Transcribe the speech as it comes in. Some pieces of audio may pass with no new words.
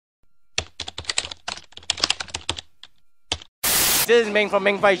This is Ming from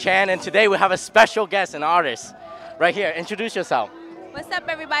Ming Fai Chan, and today we have a special guest, an artist, right here. Introduce yourself. What's up,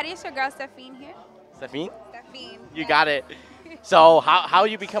 everybody? It's your girl, Stephine here. Stephine? Stephine. You got it. So how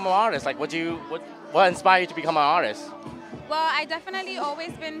you become an artist? Like what inspired you to become an artist? Well, I definitely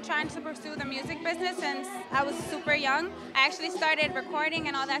always been trying to pursue the music business since I was super young. I actually started recording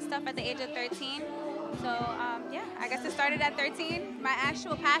and all that stuff at the age of 13. So yeah, I guess it started at 13. My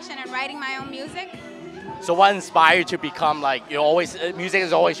actual passion in writing my own music. So what inspired you to become music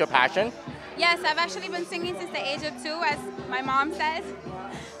is always your passion? Yes, I've actually been singing since the age of 2, as my mom says.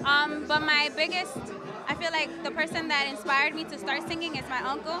 But my biggest, I feel like the person that inspired me to start singing is my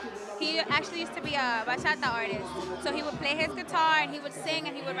uncle. He actually used to be a bachata artist. So he would play his guitar and he would sing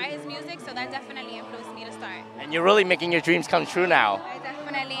and he would write his music. So that definitely influenced me to start. And you're really making your dreams come true now. I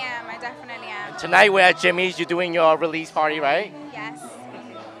definitely am. I definitely am. Tonight we're at Jimmy's. You're doing your release party, right? Yes.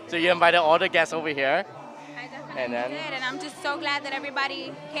 So you invited all the guests over here. I definitely did, and I'm just so glad that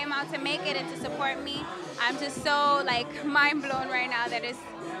everybody came out to make it and to support me. I'm just so mind blown right now that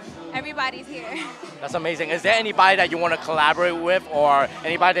everybody's here. That's amazing. Is there anybody that you want to collaborate with or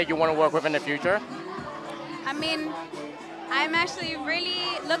anybody that you want to work with in the future? I mean, I'm actually really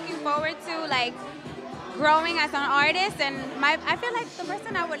looking forward to growing as an artist, and I feel like the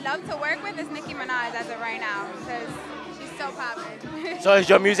person I would love to work with is Nicki Minaj as of right now because she's so poppin'. So is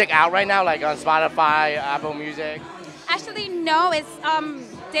your music out right now, like on Spotify, Apple Music? Actually, no, it's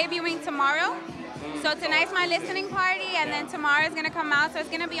debuting tomorrow. So tonight's my listening party, and then tomorrow is gonna come out. So it's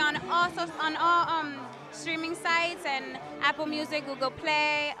gonna be on all streaming sites and Apple Music, Google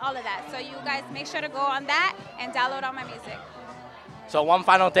Play, all of that. So you guys make sure to go on that and download all my music. So one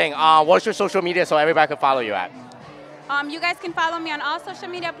final thing, what's your social media so everybody can follow you at? You guys can follow me on all social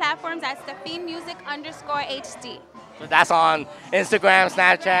media platforms at StepheneMusic_HD. So that's on Instagram,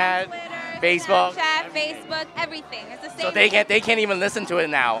 Snapchat, Twitter, Facebook. Snapchat, Facebook, everything. It's the same. So they can't even listen to it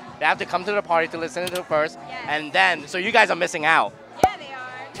now. They have to come to the party to listen to it first, Yes. and then so you guys are missing out. Yeah, they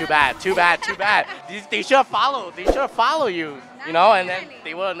are. Too bad, too bad, too bad. They should have followed. They should have followed you, and then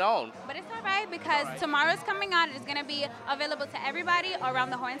they would have known. But it's all right because tomorrow's coming out. It's gonna be available to everybody around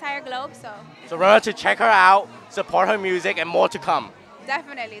the whole entire globe. So So remember to check her out, support her music, and more to come.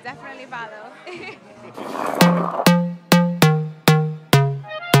 definitely follow.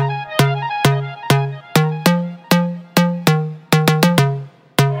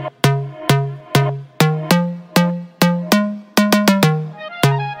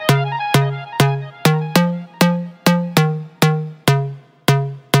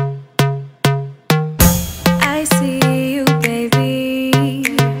 I see